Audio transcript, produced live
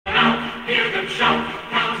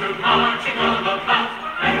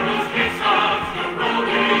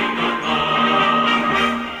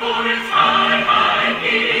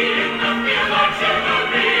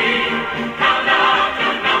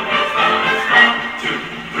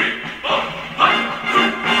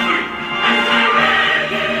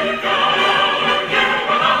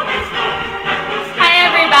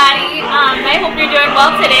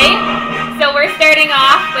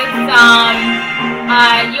some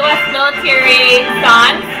U.S. military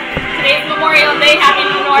songs. Today's Memorial Day. Happy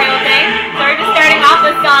Memorial Day. So we're just starting off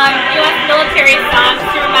with some U.S. military songs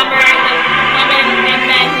to remember the women and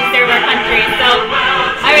men who serve our country. So,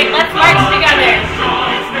 alright, let's march together.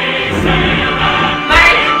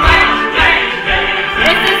 March, march, march.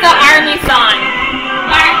 This is the Army song.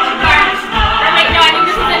 March, march. Or wait, no, I think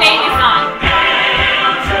this is the Navy song.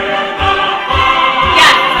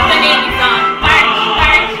 Yeah, this is the Navy song. March,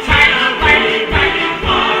 march, march, march, march.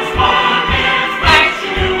 March.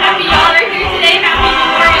 Happy y'all are here today. Happy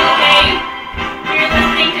Memorial Day. We're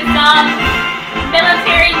listening to some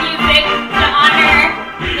military music to honor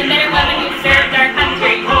the men and women who served our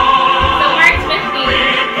country. So march with me.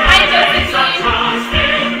 Hi, Josephine.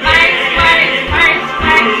 March, march, march,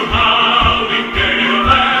 march. March,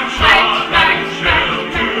 march, march, march.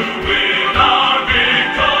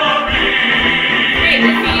 Great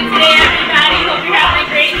to see you today, everybody. Hope you're having a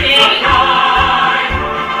great day.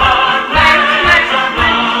 March, march,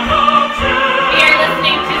 march. We are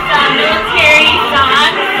listening to some military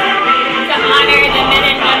songs to honor the men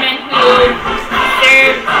and women who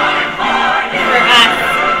served for us.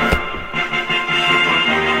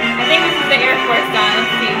 I think this is the Air Force song.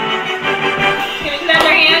 Let's see. Can we put up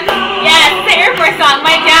our hands? Yes, the Air Force song.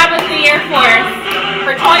 My dad was in the Air Force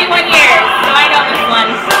for 21 years, so I know this one.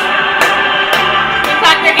 Can you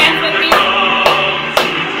clap your hands with me?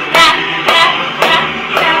 Clap, clap, clap,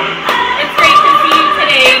 clap. It's great to see you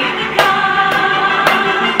today.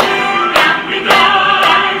 We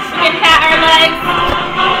can pat our legs.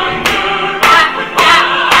 Clap, clap, clap,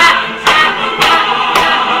 clap, clap, clap, clap, clap.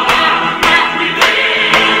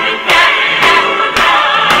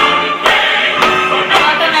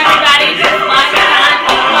 Welcome everybody to the Locked On.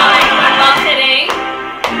 Hope you all are doing well today.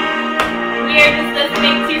 We are just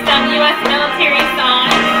listening to some U.S. military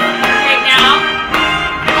songs right now.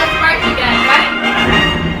 Let's march again, right?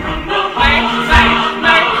 March, march,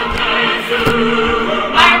 march.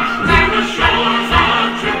 March, march, march, march. March, march, march,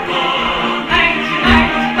 march.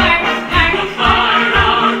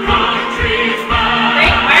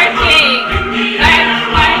 Great marching. March,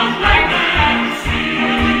 march, march, march.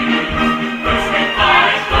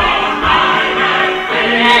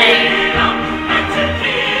 Alright.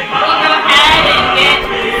 We'll go ahead and get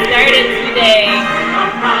started today.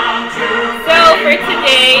 So for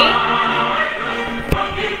today,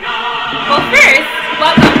 well first,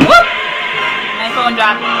 welcome, whoop! My phone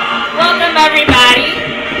dropped.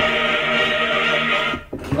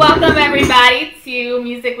 Welcome everybody to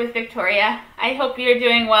Music with Victoria. I hope you're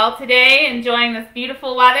doing well today, enjoying this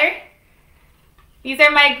beautiful weather. These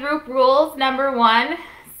are my group rules. Number 1,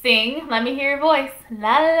 sing. Let me hear your voice.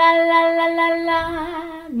 La la la la la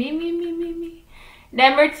la. Me, me, me, me, me.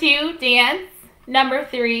 Number 2, dance. Number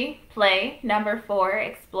 3, play. Number 4,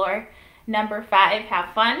 explore. Number 5,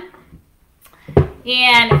 have fun.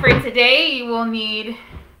 And for today, you will need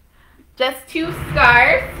just 2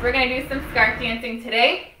 scarves. We're going to do some scarf dancing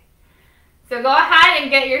today. So go ahead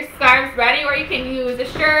and get your scarves ready, or you can use a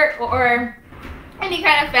shirt or any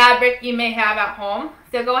kind of fabric you may have at home.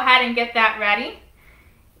 So go ahead and get that ready.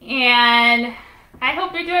 And I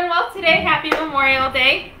hope you're doing well today. Happy Memorial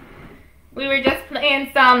Day. We were just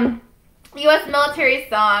playing some U.S. military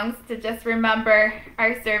songs to just remember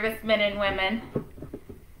our servicemen and women.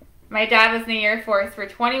 My dad was in the Air Force for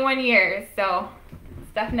 21 years, so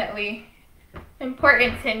it's definitely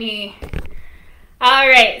important to me.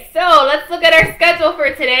 Alright, so let's look at our schedule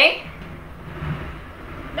for today.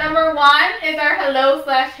 Number 1 is our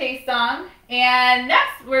hello/hey song. And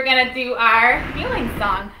next we're going to do our healing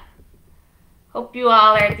song. Hope you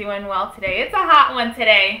all are doing well today. It's a hot one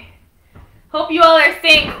today. Hope you all are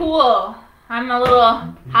staying cool. I'm a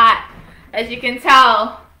little hot, as you can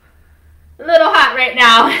tell. A little hot right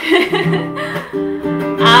now.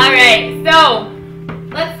 Alright, so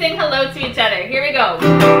let's sing hello to each other. Here we go.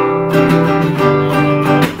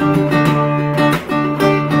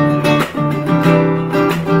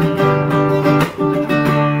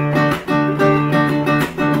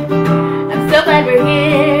 I'm so glad we're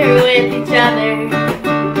here with each other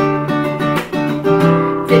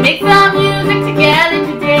to make some music together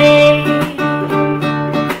today.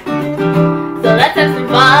 So let's have some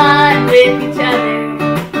fun with each other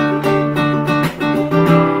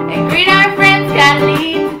and greet our friends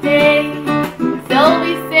kindly today. So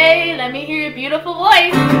we say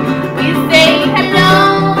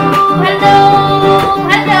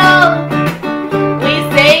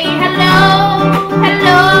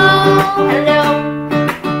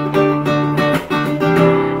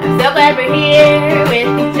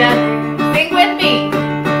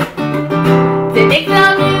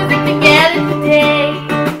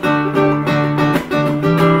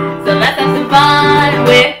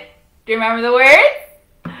remember the words?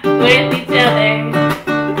 With each other.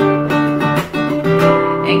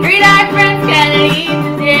 And greet our friends Kennedy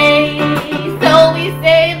today. So we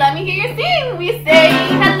say, let me hear you sing. We say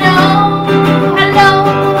hello, hello,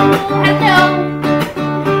 hello.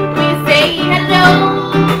 We say hello,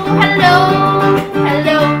 hello,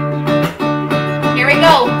 hello. Here we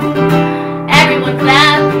go. Everyone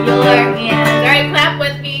clap your hands. Alright, clap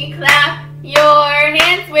with me. Clap your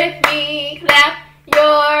hands with me. Clap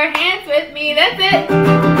your hands with me. That's it.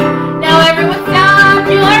 Now everyone stomp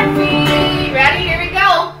your feet. Ready? Here we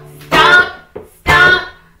go. Stomp, stomp,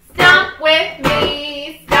 stomp with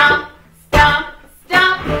me. Stomp, stomp,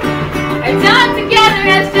 stomp. Our time together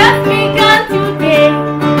has just begun today.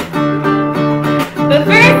 But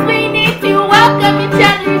first we need to welcome each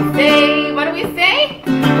other. Say, what do we say?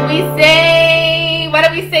 We say, what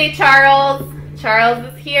do we say, Charles? Charles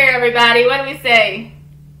is here, everybody. What do we say?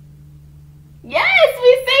 Yes,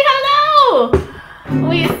 we say hello.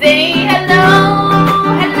 We say hello,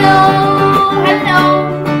 hello, hello.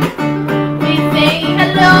 We say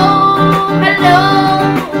hello, hello,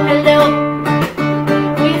 hello.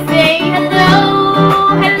 We say hello,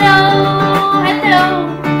 hello, hello.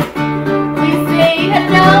 We say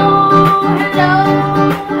hello, hello,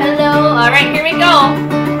 hello. All right, here we go.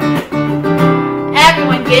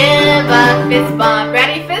 Everyone give a fist bump.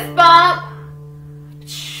 Ready? Fist bump.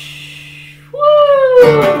 Woo!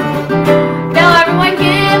 Now everyone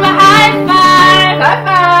give a high five. High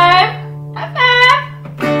five. High five.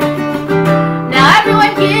 Now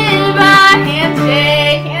everyone give a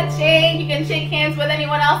handshake. Handshake. You can shake hands with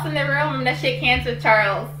anyone else in the room. I'm going to shake hands with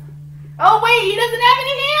Charles. Oh wait, he doesn't have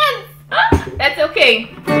any hands. That's okay.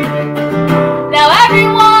 Now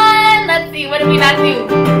everyone, let's see, what did we not do?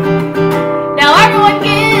 Now everyone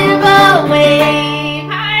give a wave.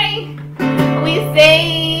 Hi. We say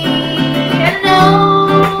hello,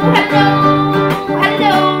 hello,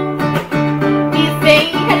 hello. We say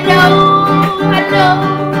hello, hello,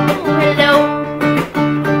 hello.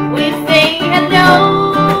 We say hello,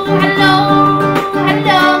 hello,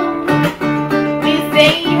 hello. We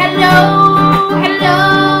say hello, hello,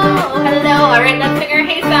 hello. All right, let's sing our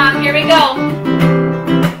hey song. Here we go.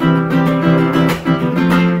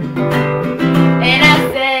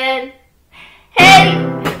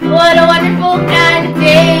 What a wonderful kind of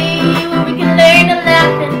day where we can learn to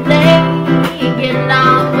laugh and play and get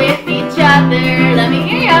along with each other. Let me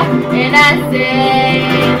hear ya. And I say,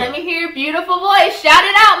 let me hear your beautiful voice. Shout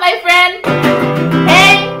it out, my friend.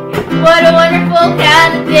 Hey, what a wonderful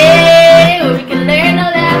kind of day where we can learn to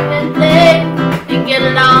laugh and play and get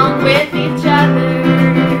along with each other.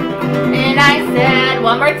 And I said,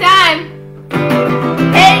 one more time.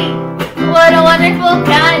 Hey, what a wonderful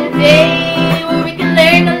kind of day where we can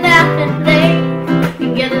learn to laugh and play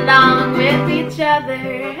and get along with each other.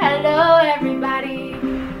 Hello, everybody.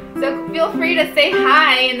 So feel free to say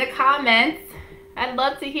hi in the comments. I'd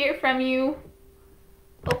love to hear from you.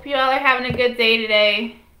 Hope you all are having a good day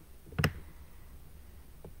today.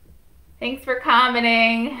 Thanks for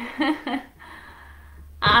commenting.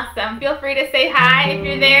 Awesome. Feel free to say hi if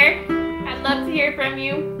you're there. I'd love to hear from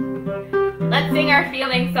you. Let's sing our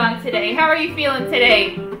feeling song today. How are you feeling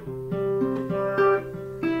today?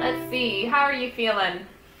 Let's see. How are you feeling?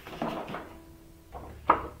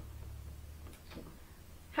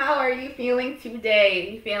 How are you feeling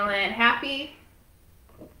today? You feeling happy?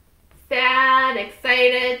 Sad?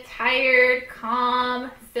 Excited? Tired?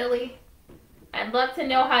 Calm? Silly? I'd love to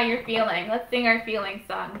know how you're feeling. Let's sing our feeling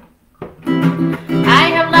song. I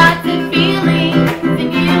have lots of feelings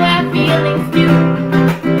and you have feelings too.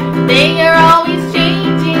 They are always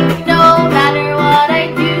changing no matter what I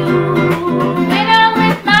do. When I'm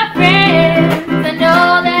with my friends, I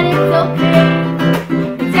know that it's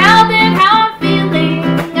okay. Tell them how I'm feeling.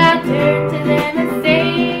 I turn to them and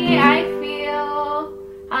say, I feel.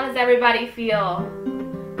 How does everybody feel?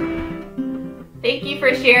 Thank you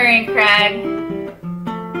for sharing, Craig.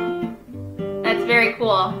 That's very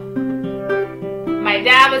cool. My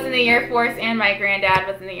dad was in the Air Force and my granddad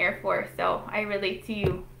was in the Air Force, so I relate to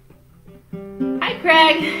you. Hi,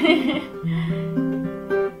 Craig.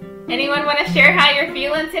 Anyone want to share how you're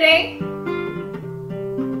feeling today?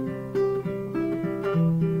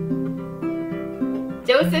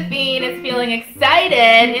 Josephine is feeling excited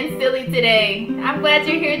and silly today. I'm glad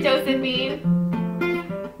you're here, Josephine.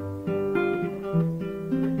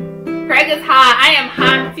 Craig is hot. I am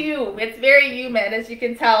hot too. It's very humid, as you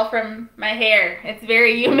can tell from my hair. It's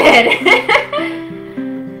very humid.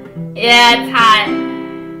 Yeah, it's hot.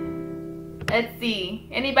 Let's see.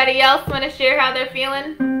 Anybody else want to share how they're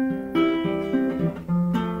feeling?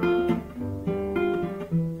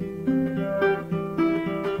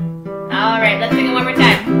 let's sing it one more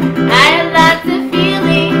time. I have lots of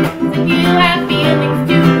feelings, and you have feelings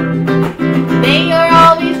too. They are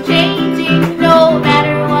always changing, no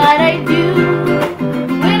matter what I do.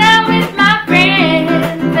 When I'm with my friends,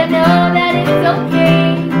 I know that it's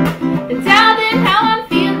okay to tell them how I'm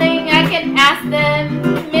feeling. I can ask them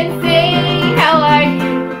and say, how are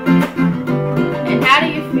you? And how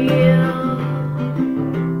do you feel?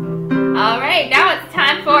 Alright, now it's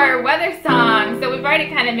time for our weather song. So we've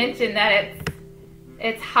already kind of mentioned that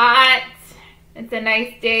it's hot, it's a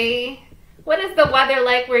nice day. What is the weather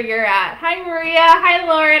like where you're at? Hi Maria, hi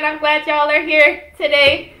Lauren, I'm glad y'all are here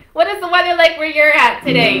today. What is the weather like where you're at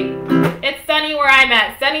today? It's sunny where I'm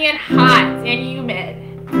at, sunny and hot and humid.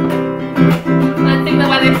 Let's sing the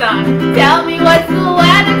weather song. Tell me what's the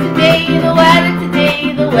weather today, the weather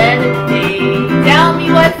today, the weather today. Tell me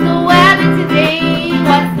what's the weather today,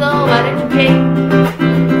 what's the weather today?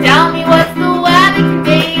 Tell me what's the weather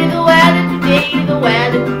today, the weather today, the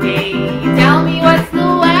weather today. Tell me what's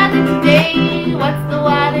the weather today, what's the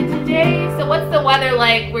weather today? So what's the weather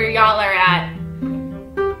like where y'all are at?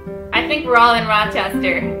 I think we're all in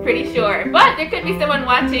Rochester, pretty sure. But there could be someone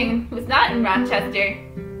watching who's not in Rochester.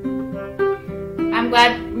 I'm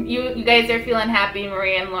glad you guys are feeling happy,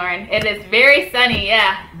 Maria and Lauren. It is very sunny,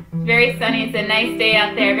 yeah. Very sunny. It's a nice day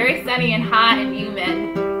out there. Very sunny and hot and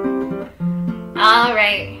humid.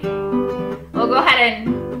 Alright. We'll go ahead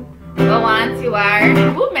and go on to our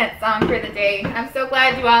movement song for the day. I'm so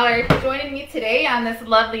glad you all are joining me today on this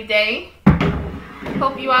lovely day.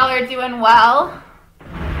 Hope you all are doing well.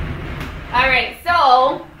 Alright,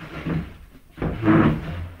 so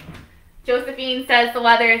Josephine says the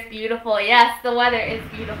weather is beautiful. Yes, the weather is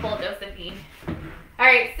beautiful, Josephine.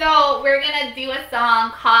 Alright, so we're going to do a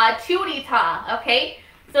song called Tootie-Ta, okay?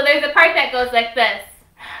 So there's a part that goes like this.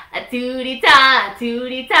 A tootie-ta,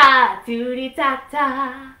 tootie-ta,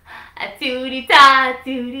 tootie-ta-ta. A tootie-ta,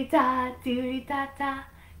 tootie-ta, tootie-ta-ta.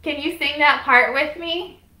 Can you sing that part with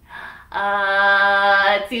me?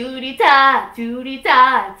 Tootie-ta,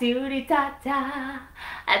 tootie-ta, tootie-ta-ta.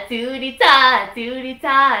 A tootie-ta,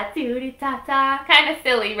 tootie-ta, tootie-ta-ta. Kind of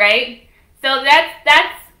silly, right? So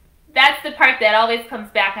that's the part that always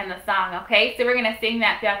comes back in the song, okay? So we're going to sing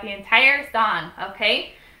that throughout the entire song,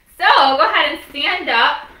 okay? So go ahead and stand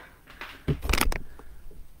up.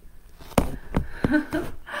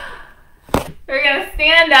 We're going to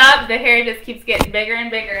stand up. The hair just keeps getting bigger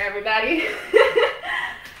and bigger, everybody.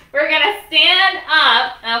 We're going to stand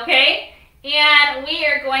up, okay? And we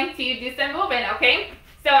are going to do some movement, okay?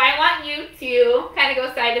 So I want you to kind of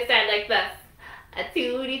go side to side like this. A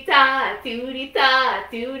tootie-ta, tootie-ta,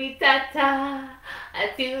 tootie-ta-ta. A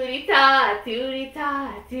tootie-ta,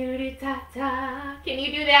 tootie-ta, tootie-ta-ta. Can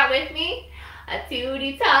you do that with me? A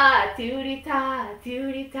tootie-ta, tootie-ta,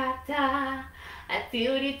 tootie-ta-ta. A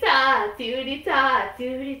tootie-ta, tootie-ta,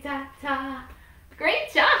 tootie-ta-ta.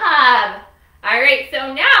 Great job! Alright,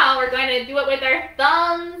 so now we're going to do it with our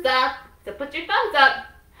thumbs up. So put your thumbs up.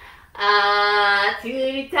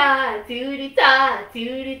 Tootie-ta, tootie-ta,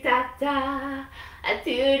 tootie-ta-ta. A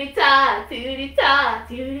tootie-ta, tootie-ta,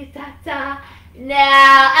 tootie-ta-ta.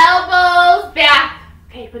 Now elbows back.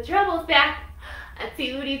 Okay, put your elbows back. A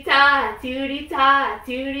tootie-ta, tootie-ta,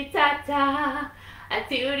 tootie-ta-ta. A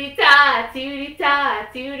tootie-ta, tootie-ta,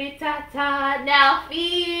 tootie-ta-ta. Now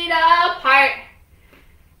feet apart.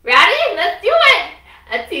 Ready? Let's do it.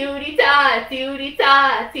 A tootie-ta,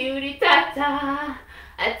 tootie-ta, tootie-ta-ta.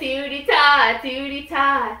 A tootie-ta,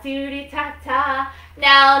 tootie-ta, tootie-ta-ta.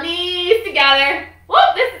 Now knees together.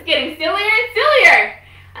 Whoop, this is getting sillier and sillier.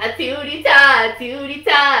 A tootie-ta,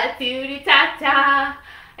 tootie-ta, tootie-ta-ta.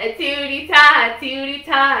 A tootie-ta,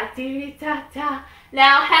 tootie-ta, tootie-ta-ta.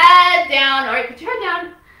 Now head down. All right, put your head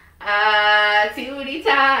down. A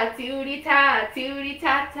tootie-ta, tootie-ta,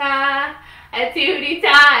 tootie-ta-ta. A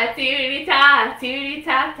tootie-ta, tootie-ta,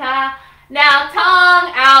 tootie-ta-ta. Now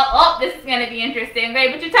tongue out. Oh, this is going to be interesting.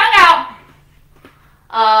 Okay, put your tongue out.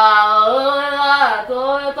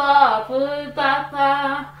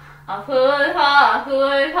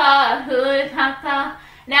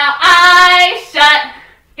 Now eyes shut.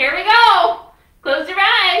 Here we go. Close your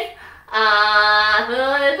eyes.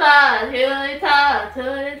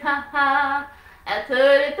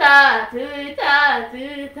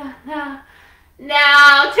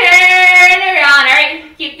 Now turn around.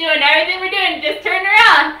 Alright, keep doing everything we're doing. Just turn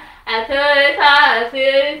around.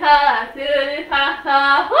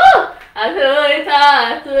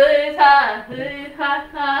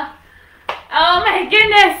 Oh my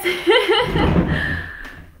goodness.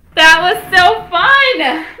 That was so fun.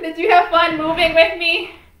 Did you have fun moving with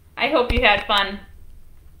me? I hope you had fun.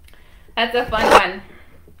 That's a fun one.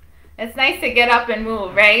 It's nice to get up and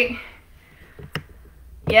move, right?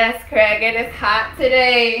 Yes, Craig, it is hot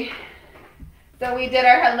today. So we did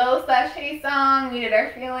our hello/hey song, we did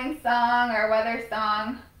our feeling song, our weather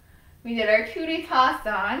song, we did our Tootie Toss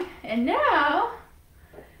song, and now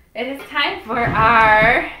it is time for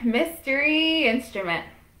our mystery instrument.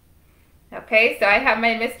 Okay, so I have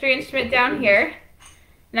my mystery instrument down here,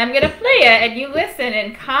 and I'm going to play it, and you listen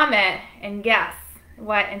and comment and guess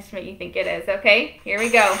what instrument you think it is, okay? Here we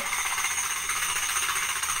go.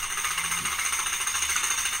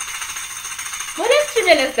 What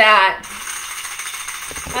instrument is that?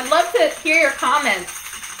 I'd love to hear your comments.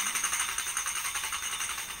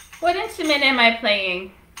 What instrument am I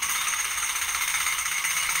playing?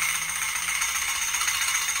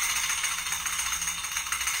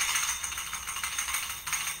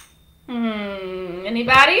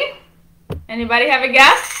 Anybody? Anybody have a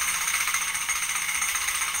guess?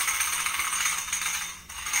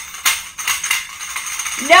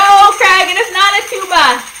 No, Craig, it is not a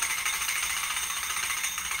tuba.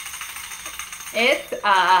 It's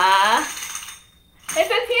a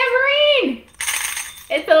tambourine.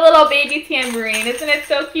 It's a little baby tambourine. Isn't it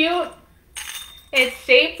so cute? It's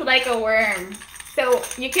shaped like a worm. So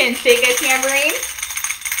you can shake a tambourine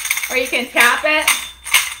or you can tap it.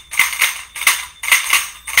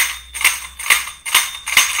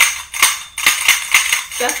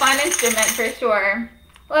 It's a fun instrument for sure.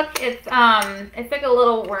 Look, it's like a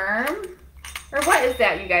little worm. Or what is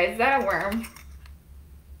that, you guys? Is that a worm?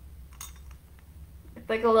 It's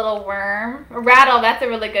like a little worm. A rattle, that's a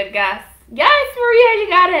really good guess. Yes, Maria, you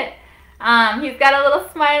got it. He's got a little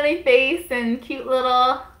smiley face and cute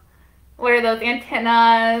little, what are those,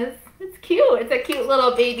 antennas? It's cute. It's a cute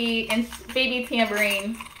little baby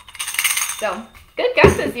tambourine. So, good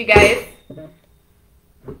guesses, you guys.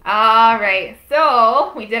 Alright,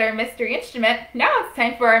 so we did our mystery instrument. Now it's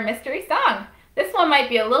time for our mystery song. This one might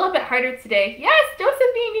be a little bit harder today. Yes,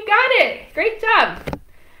 Josephine, you got it. Great job.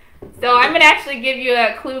 So I'm going to actually give you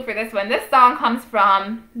a clue for this one. This song comes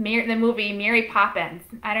from the movie Mary Poppins.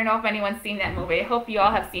 I don't know if anyone's seen that movie. I hope you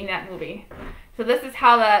all have seen that movie. So this is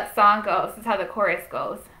how the song goes. This is how the chorus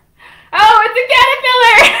goes. Oh, it's a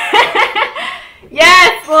caterpillar!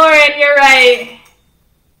 Yes, Lauren, you're right.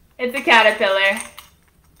 It's a caterpillar.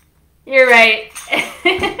 You're right.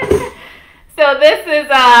 So this is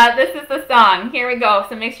the song. Here we go.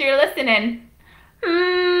 So make sure you're listening.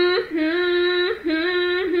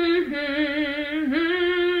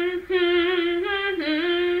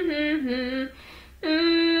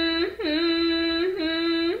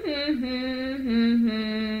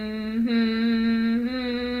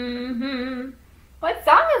 What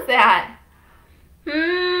song is that?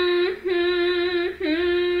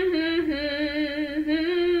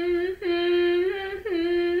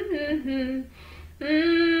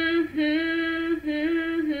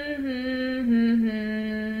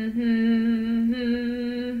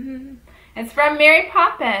 It's from Mary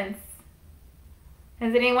Poppins.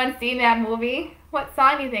 Has anyone seen that movie? What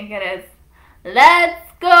song do you think it is?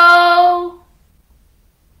 Let's go!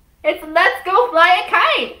 It's Let's Go Fly a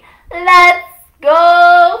Kite! Let's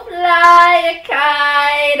go fly a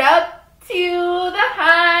kite up to the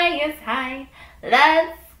highest height.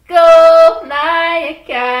 Let's go fly a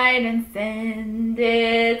kite and send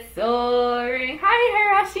it soaring.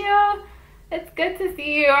 Hi, Horacio. It's good to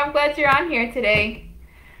see you. I'm glad you're on here today.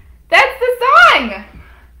 That's the song!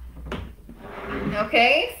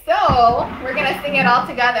 Okay, so we're going to sing it all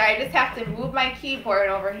together. I just have to move my keyboard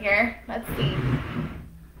over here. Let's see.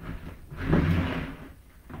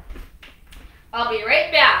 I'll be right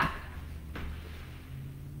back.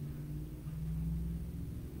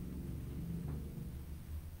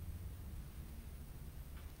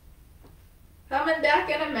 Coming back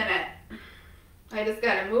in a minute. I just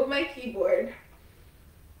gotta move my keyboard.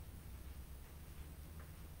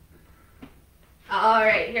 All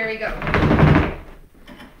right, here we go.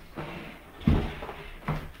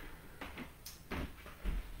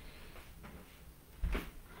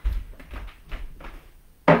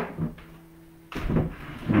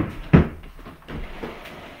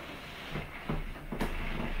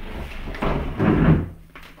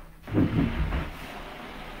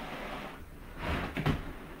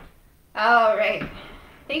 All right.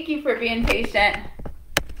 Thank you for being patient.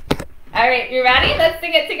 All right, you ready? Let's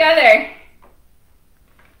sing it together.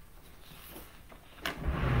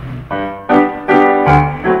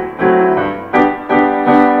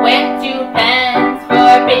 Went to pens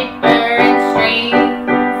for paper and strings.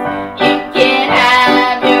 You can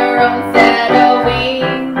have your own set of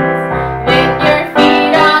wings. With your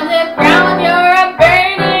feet on the ground, you're a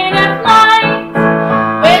bird in a flight.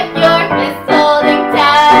 With your fist holding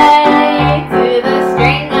tight to the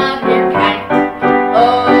string of your kite.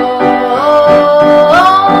 Oh,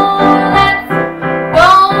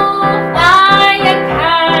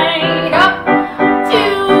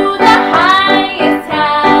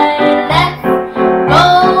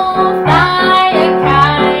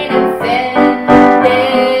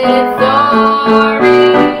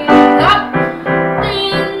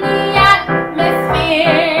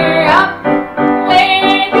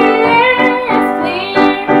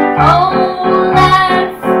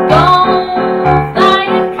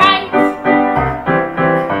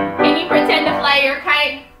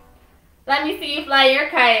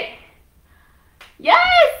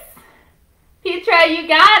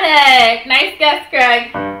 it. Nice guess,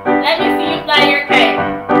 Craig. Let me see you fly your kite.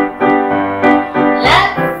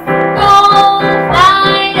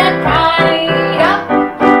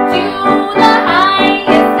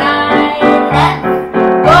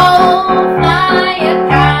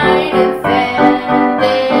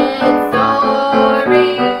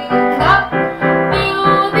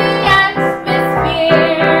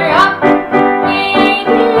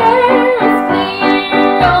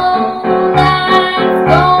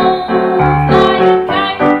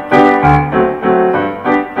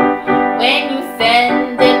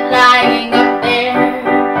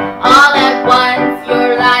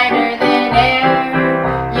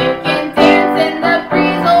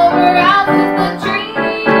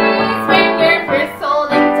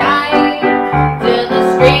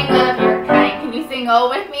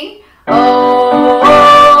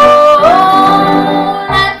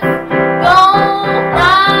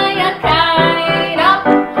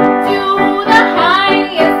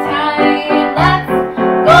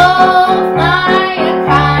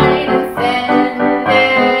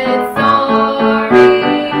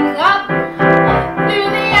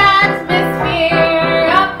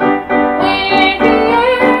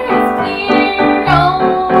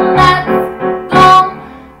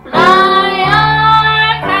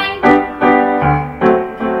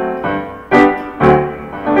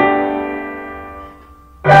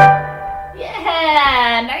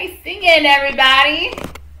 Everybody.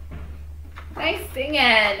 Nice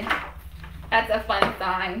singing. That's a fun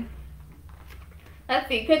song. Let's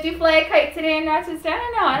see. Could you fly a kite today in Rochester?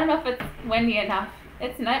 I don't know if it's windy enough.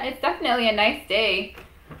 It's definitely a nice day.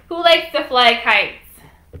 Who likes to fly kites?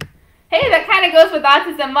 Hey, that kind of goes with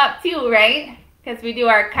Autism Up too, right? Because we do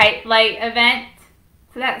our kite flight event.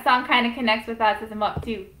 So that song kind of connects with Autism Up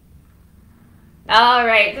too. All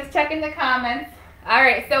right, just checking the comments. All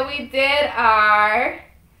right, so we did our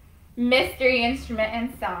mystery instrument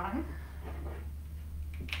and song.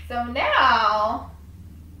 So now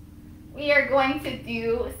we are going to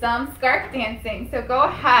do some scarf dancing. So go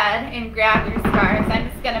ahead and grab your scarves. I'm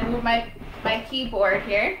just going to move my keyboard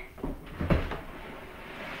here.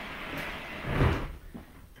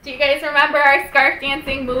 Do you guys remember our scarf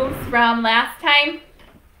dancing moves from last time?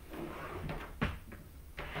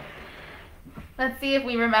 Let's see if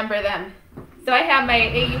we remember them. So I have my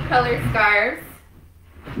AU color scarves.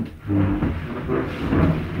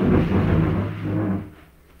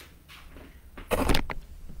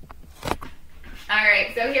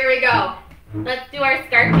 Alright, so here we go. Let's do our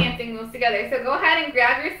scarf dancing moves together. So go ahead and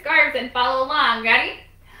grab your scarves and follow along. Ready?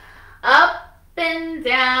 Up and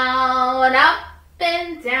down,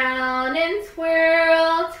 and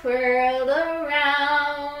twirl, twirl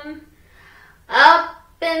around. Up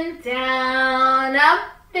and down,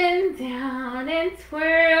 and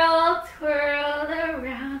twirl, twirl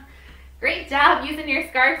around. Great job using your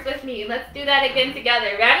scarves with me. Let's do that again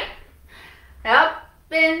together. Ready? Up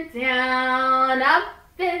and down,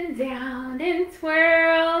 and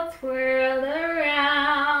twirl, twirl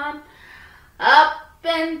around. Up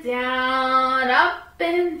and down,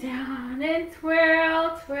 and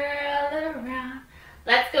twirl, twirl around.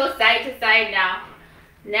 Let's go side to side now.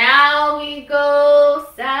 Now we go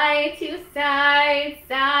side to side,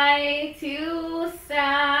 side to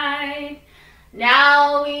side.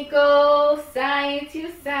 Now we go side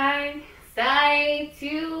to side, side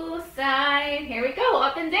to side. Here we go,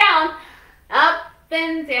 up and down,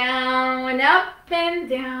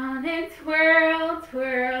 and twirl,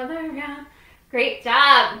 twirl around. Great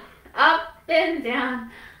job. Up and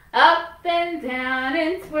down,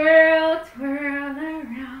 and twirl, twirl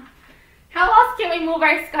around. How else can we move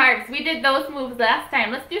our scarves? We did those moves last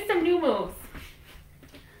time. Let's do some new moves.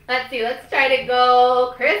 Let's see, let's try to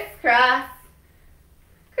go crisscross,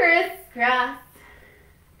 crisscross,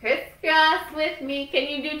 crisscross with me. Can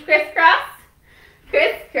you do crisscross?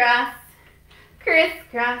 Crisscross,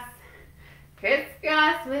 crisscross,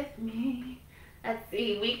 crisscross with me. Let's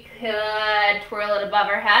see, we could twirl it above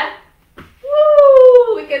our head.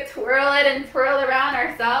 Woo! We could twirl it and twirl around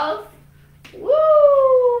ourselves.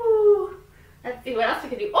 Woo! Let's see what else we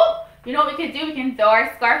can do. Oh, you know what we could do? We can throw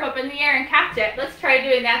our scarf up in the air and catch it. Let's try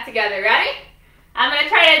doing that together. Ready? I'm going to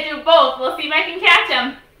try to do both. We'll see if I can catch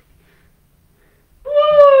them.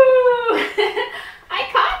 Woo! I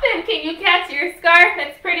caught them. Can you catch your scarf?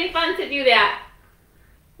 It's pretty fun to do that.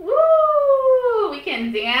 Woo! We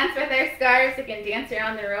can dance with our scarves. We can dance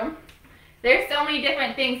around the room. There's so many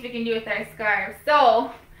different things we can do with our scarves.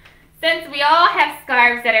 So, since we all have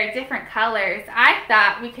scarves that are different colors, I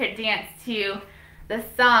thought we could dance to the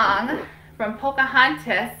song from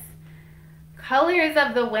Pocahontas, Colors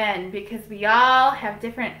of the Wind, because we all have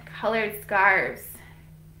different colored scarves.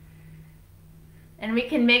 And we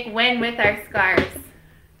can make wind with our scarves.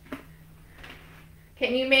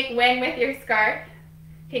 Can you make wind with your scarf?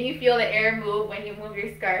 Can you feel the air move when you move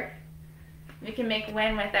your scarf? We can make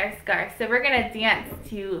wind with our scarf. So we're gonna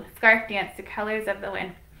scarf dance to Colors of the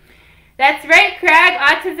Wind. That's right, Craig.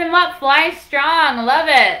 Autism up, fly strong. Love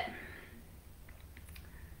it.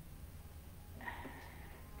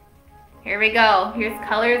 Here we go. Here's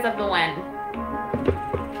Colors of the Wind. You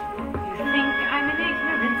think I'm an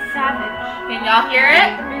ignorant savage? Can y'all hear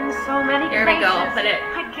it? In so many Here we go. places, Put it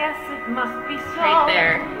I guess it must be so. right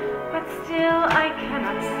there. But still I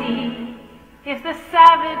cannot see if the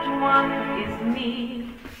savage one is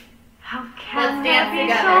me. How can Let's there dance be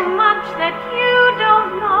together. so much that you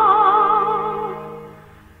don't know?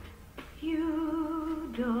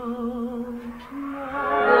 You don't know.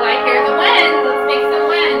 Oh, I hear the wind. Let's make some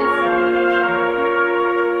wind.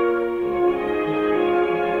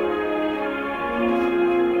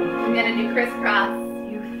 I'm gonna do crisscross.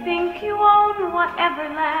 You think you own whatever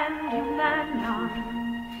land you land on.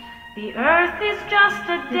 The earth is just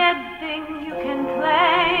a dead thing you can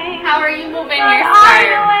play. How are you moving But your I scarf?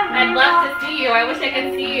 know every I'd love rock to see you. I wish I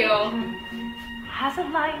could see you. has a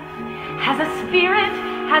life, has a spirit,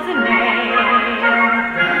 has a name.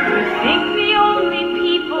 You think the only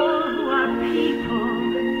people who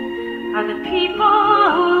are the people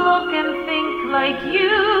who look and think like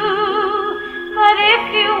you. But if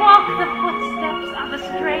you walk the footsteps of a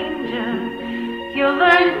stranger, you'll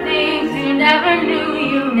learn things you never knew,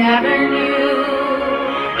 you never knew.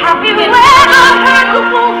 Have you ever heard the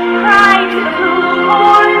wolf cry to the blue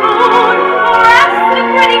morn moon, or asked the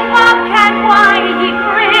pretty bobcat why he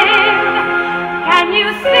grinned? Can you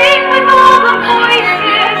sing with all the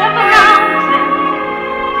voices of the mountain?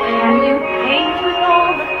 Can you paint with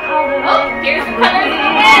all the colors Oh, here's of the the colors of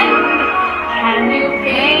the wind? wind. Can you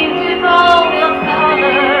paint with all the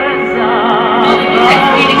colors of Oh, the music's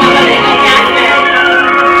speeding up a little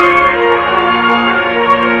faster.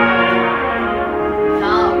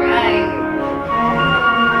 All right.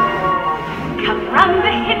 Come run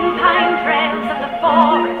the hidden pine treads of the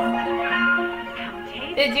forest. Come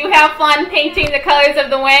taste. Did you have fun painting the colors of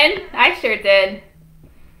the wind? I sure did.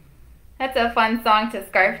 That's a fun song to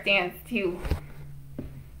scarf dance too.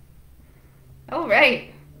 All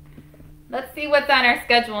right. Let's see what's on our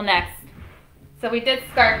schedule next. So we did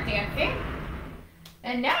scarf dancing.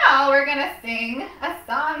 And now we're gonna sing a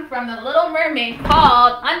song from The Little Mermaid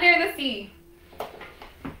called Under the Sea.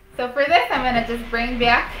 So for this, I'm gonna just bring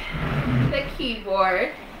back the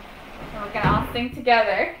keyboard. And we're gonna all sing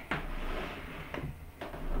together.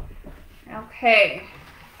 Okay.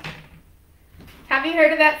 Have you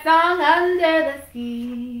heard of that song? Under the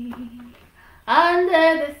sea,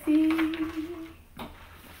 under the sea.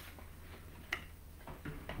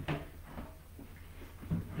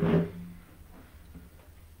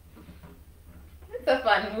 It's a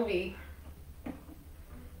fun movie.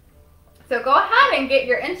 So go ahead and get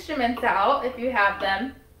your instruments out if you have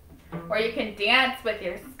them. Or you can dance with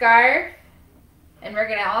your scarf. And we're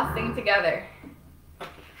gonna all sing together.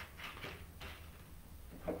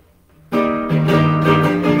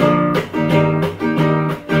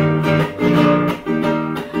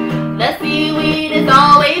 The seaweed is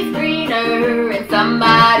always greener in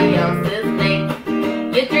somebody else's lake.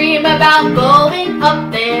 You dream about going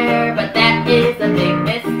up there, but that is a big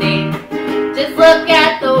mistake. Just look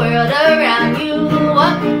at the world around you,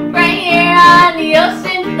 right here on the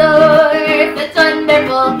ocean floor. Such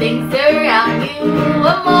wonderful things around you.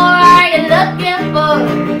 What more are you looking for?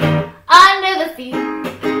 Under the sea,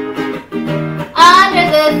 under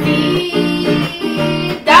the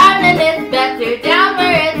sea. Darling, it's better down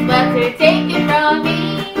where it's better. Take it from me.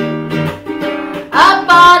 Up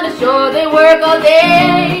on the shore they work all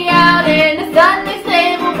day. Out in the sun they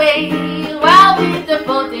slave away. While we're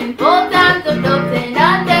floating, full times of floating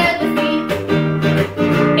under the sea.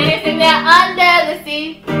 Can you sing that? Under the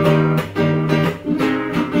sea.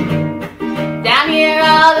 Down here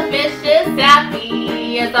all the fish is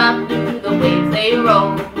happy as off through the waves they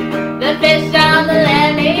roll. The fish on the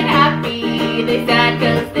land ain't happy. They sad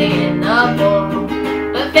cause they in the bowl.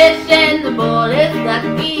 The fish in the bowl is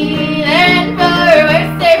lucky. They're in for a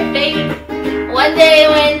worse fate. One day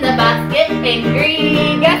when the boss gets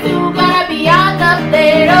angry, guess who's gonna be on the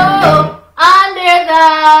plate? Oh, under the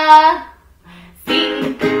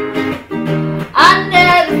sea, under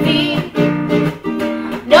the sea.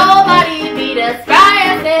 Nobody beat us,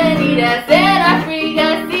 fry us and eat us in our free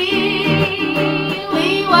sea.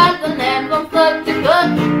 We want the land from flood to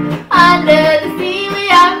cook. Under the sea we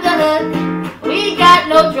have the hook. We got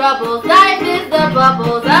no troubles, life is the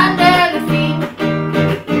bubbles under the sea.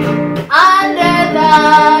 Under the,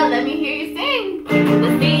 let me hear you sing.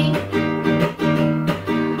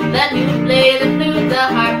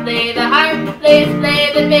 play the harp, play the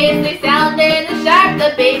bass, they sound in the sharp,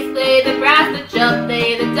 the bass play the brass, the chub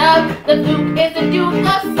play the dub, the flute is the duke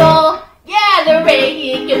of soul. Yeah, the ray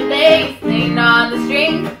he can play, sing on the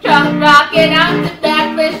strings, trumpet rocking out the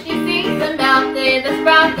backlist, she sings the mouth, play the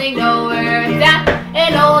sprout, they know where it's at,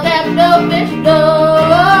 and all that blowfish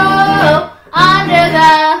blow under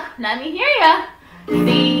the, let me hear ya,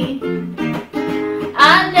 sea,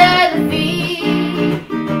 under the sea,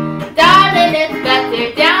 darling, it's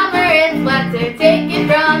better down where it's wetter, take it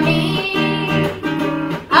from me,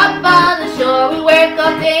 up on the shore we work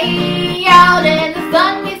all day, out in the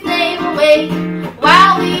sun we slave away,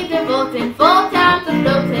 while we devoting full time to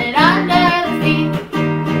floating under the sea,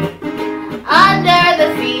 under the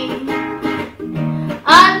sea,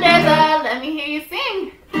 under the, let me hear you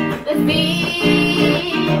sing, the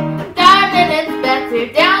sea, darling, it's better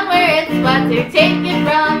down where it's wetter, take it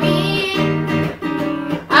from me,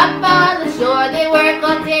 up on the shore they work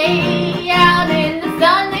all day, out in the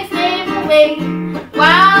sun they slave away,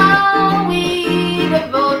 while we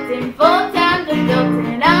devoting full time to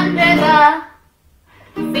floating under the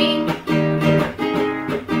sea.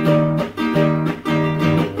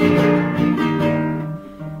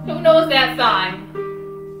 Who knows that song?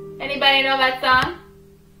 Anybody know that song?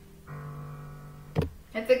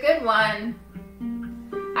 It's a good one.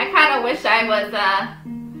 I kind of wish I was at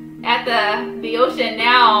the ocean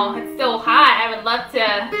now. It's so hot. I would love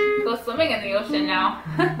to go swimming in the ocean now.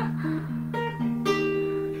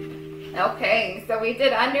 Okay, so we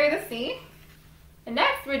did Under the Sea. And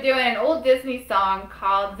next we're doing an old Disney song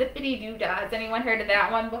called Zippity Doo Dah. Has anyone heard of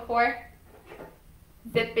that one before?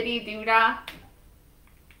 Zippity Doo Dah.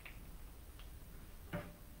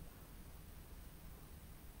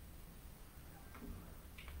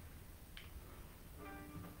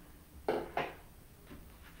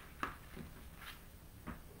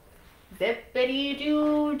 Zippity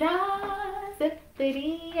doo dah,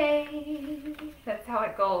 zippity yay. That's how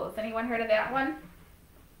it goes. Anyone heard of that one?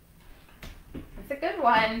 It's a good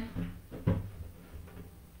one.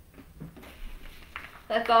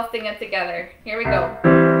 Let's all sing it together. Here we go.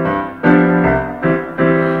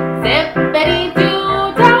 Zippity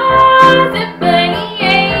doo dah, zippity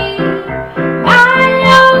yay. My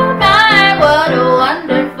oh my, what a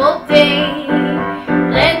wonderful day.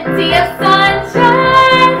 Plenty of sunshine.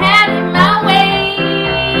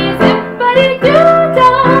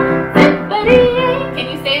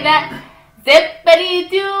 Zippity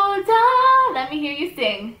doo dah, let me hear you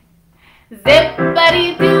sing.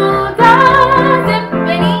 Zippity doo dah,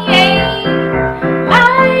 zippity yay.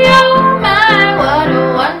 My oh my, what a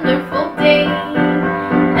wonderful day.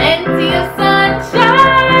 Plenty of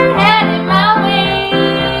sunshine heading my way.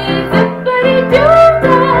 Zippity doo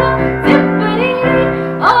dah, zippity yay.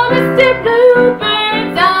 Oh, Mr.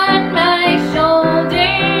 Bluebird's on my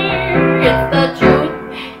shoulder. It's the truth,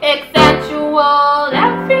 it's actual,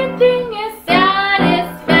 everything.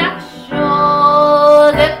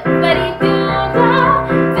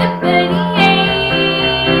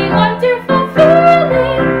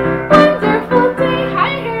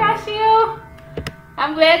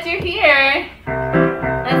 I'm glad you're here.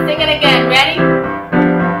 Let's sing it again. Ready?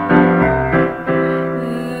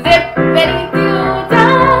 Zippity doo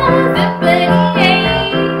dah, zippity yay.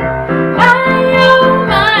 My oh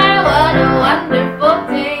my, what a wonderful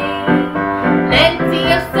day. Plenty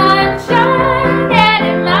of sunshine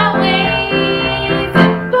heading my way.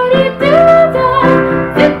 Zippity doo dah,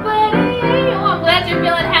 zippity yay. Oh, I'm glad you're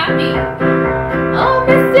feeling happy. Oh,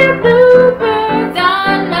 Mr. Bluebird's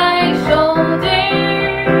on my shoulder.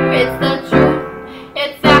 It's the truth,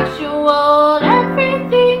 it's actual,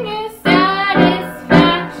 everything is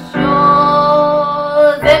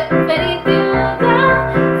satisfactual. Zippity doo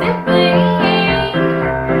dah, zippity yay.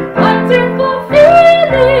 Wonderful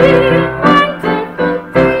feeling, wonderful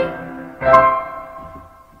day.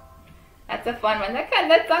 That's a fun one.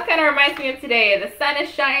 That song kind of reminds me of today. The sun is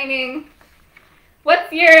shining.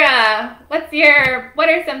 What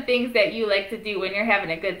are some things that you like to do when you're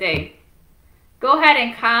having a good day? Go ahead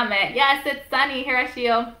and comment. Yes, it's sunny,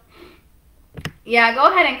 Hirashio. Yeah,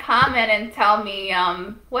 go ahead and comment and tell me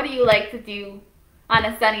what do you like to do on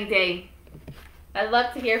a sunny day. I'd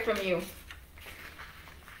love to hear from you.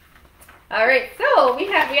 All right, so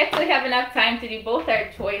we actually have enough time to do both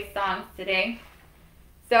our choice songs today.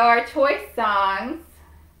 So our choice songs,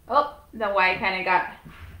 oh, the Y kind of got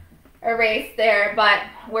erased there, but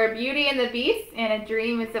we're Beauty and the Beast and A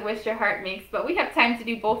Dream is the Wish Your Heart Makes, but we have time to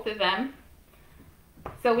do both of them.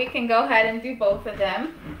 So we can go ahead and do both of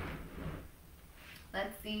them.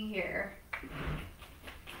 Let's see here.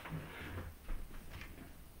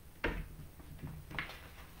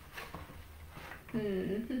 I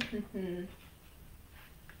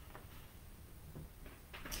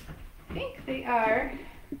think they are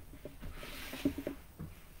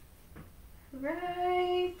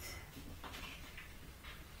right.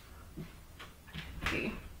 Let's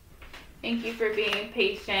see. Thank you for being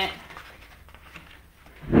patient.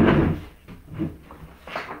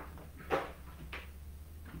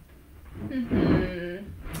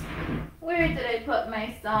 Where did I put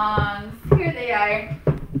my songs? Here they are.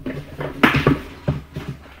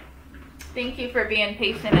 Thank you for being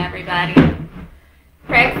patient, everybody.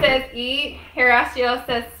 Craig says eat. Horacio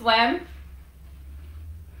says swim.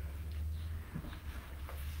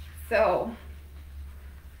 So,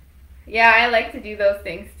 yeah, I like to do those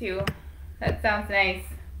things too. That sounds nice.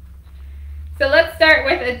 So let's start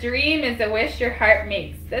with A Dream is a Wish Your Heart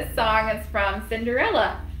Makes. This song is from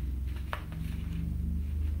Cinderella.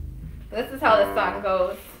 This is how the song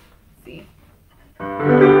goes. Let's see.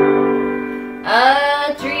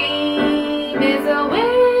 A dream is a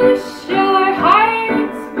wish your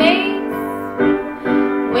heart makes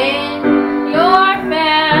when you're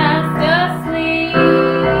fast asleep.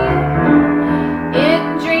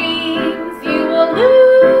 In dreams you will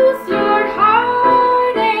lose your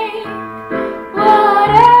heartache.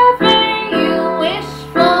 Whatever you wish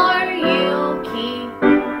for, you'll keep.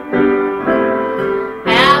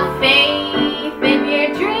 Have faith in your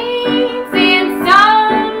dreams and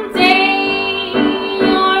someday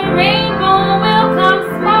your rainbow will come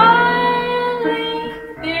smiling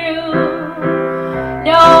through.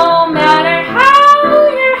 No matter how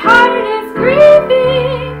your heart is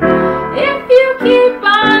grieving, if you keep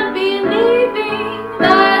on believing,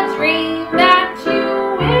 the dream that you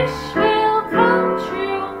wish will come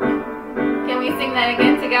true. Can we sing that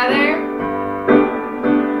again together?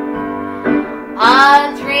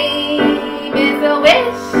 A dream is a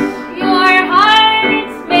wish your heart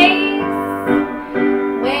makes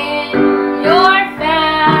when you're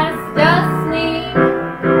fast asleep.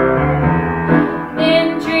 In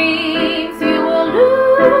dreams you will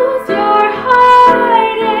lose your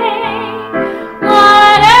heartache.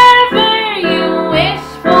 Whatever you wish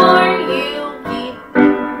for, you keep.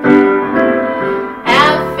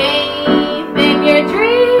 Have faith in your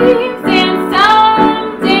dreams and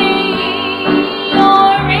someday your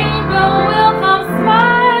rainbow will come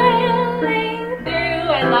smiling through.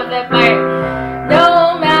 I love that part. No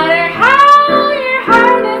matter how your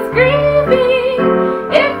heart is grieving,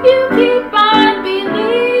 if you keep on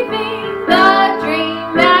believing, the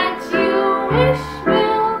dream that you wish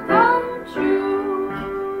will come true.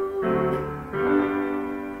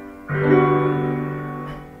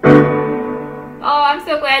 Oh, I'm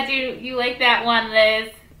so glad you like that one, Liz.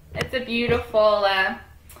 It's a beautiful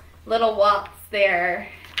little waltz there.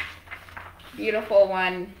 Beautiful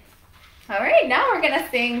one. All right, now we're going to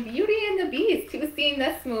sing Beauty and the Beast. Who's seen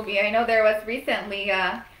this movie? I know there was recently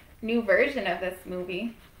a new version of this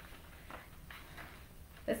movie.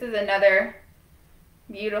 This is another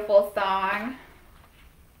beautiful song.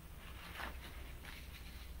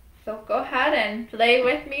 So go ahead and play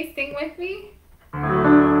with me, sing with me.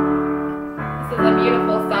 This is a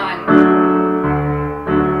beautiful song.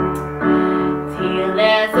 Till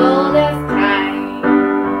as old as time,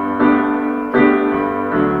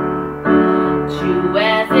 true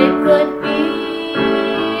as it could be,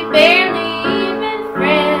 barely even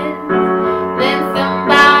friends. Then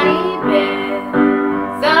somebody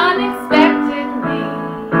bends unexpectedly.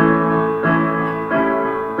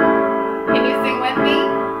 Can you sing with me?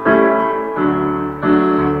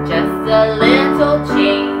 Just a little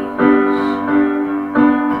change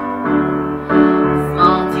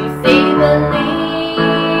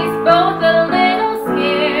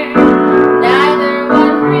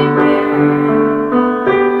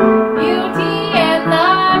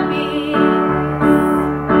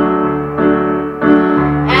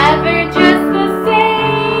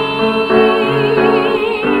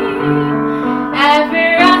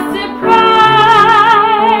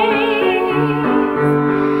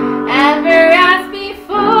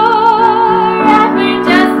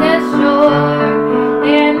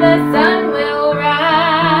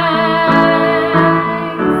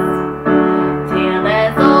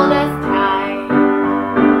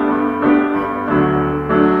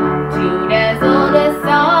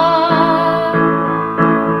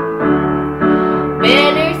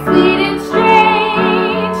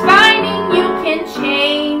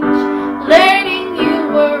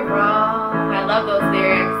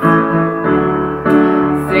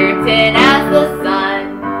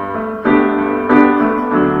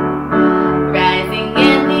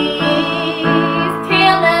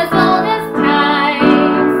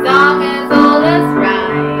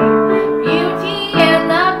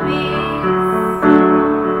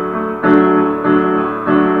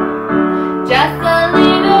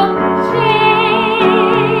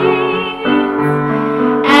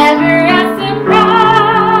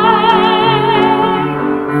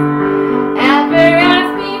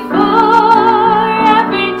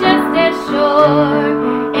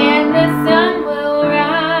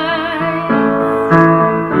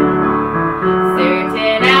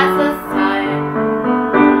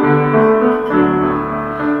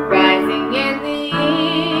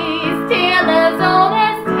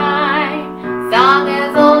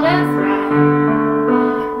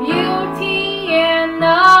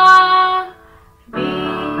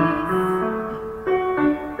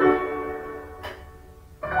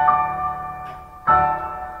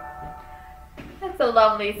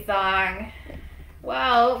lovely song.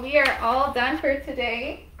 Well, we are all done for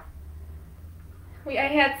today. I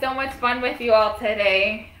had so much fun with you all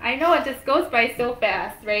today. I know it just goes by so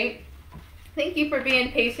fast, right? Thank you for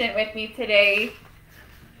being patient with me today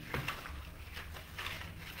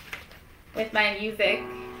with my music.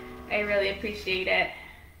 I really appreciate it.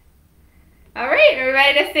 All right, are we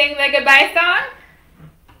ready to sing the goodbye song?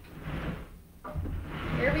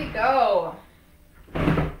 Here we go.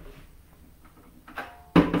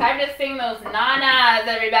 Time to sing those na-nas,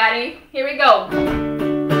 everybody. Here we go.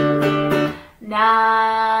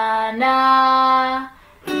 Na na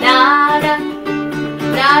na na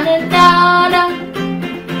na na na na.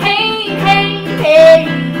 Hey hey hey,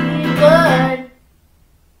 good.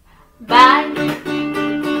 Bye.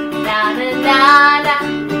 Na na na na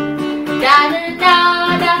na na na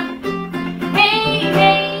na. Hey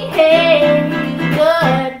hey hey,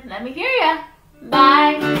 good. Let me hear ya.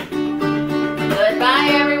 Bye. Goodbye,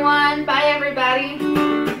 everyone. Bye, everybody.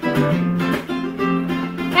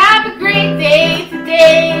 Have a great day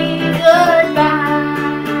today. Goodbye.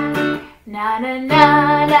 Na na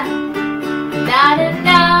na na na na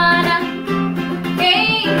na na. Hey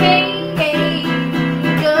hey hey.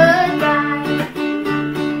 Goodbye.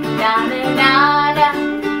 Na na na na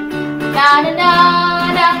na na na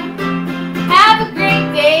na. Have a great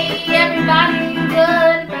day, everybody.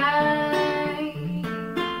 Goodbye.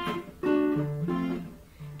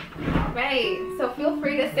 Right. So feel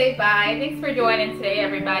free to say bye. Thanks for joining today,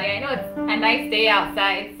 everybody. I know it's a nice day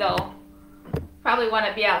outside, so probably want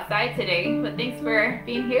to be outside today, but thanks for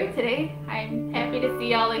being here today. I'm happy to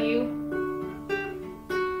see all of you.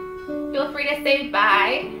 Feel free to say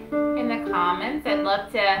bye in the comments. I'd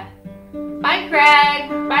love to. Bye, Craig.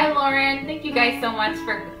 Bye, Lauren. Thank you guys so much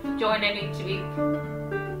for joining each week.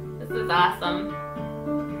 This is awesome.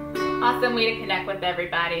 Awesome way to connect with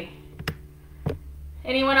everybody.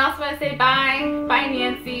 Anyone else want to say bye? Bye,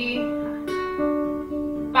 Nancy.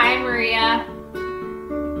 Bye, Maria.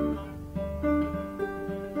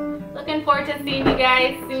 Looking forward to seeing you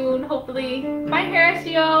guys soon, hopefully. Bye,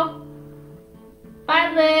 Horatio. Bye,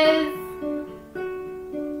 Liz.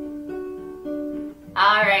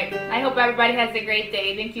 Alright, I hope everybody has a great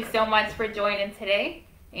day. Thank you so much for joining today.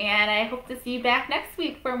 And I hope to see you back next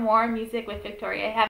week for more Music with Victoria.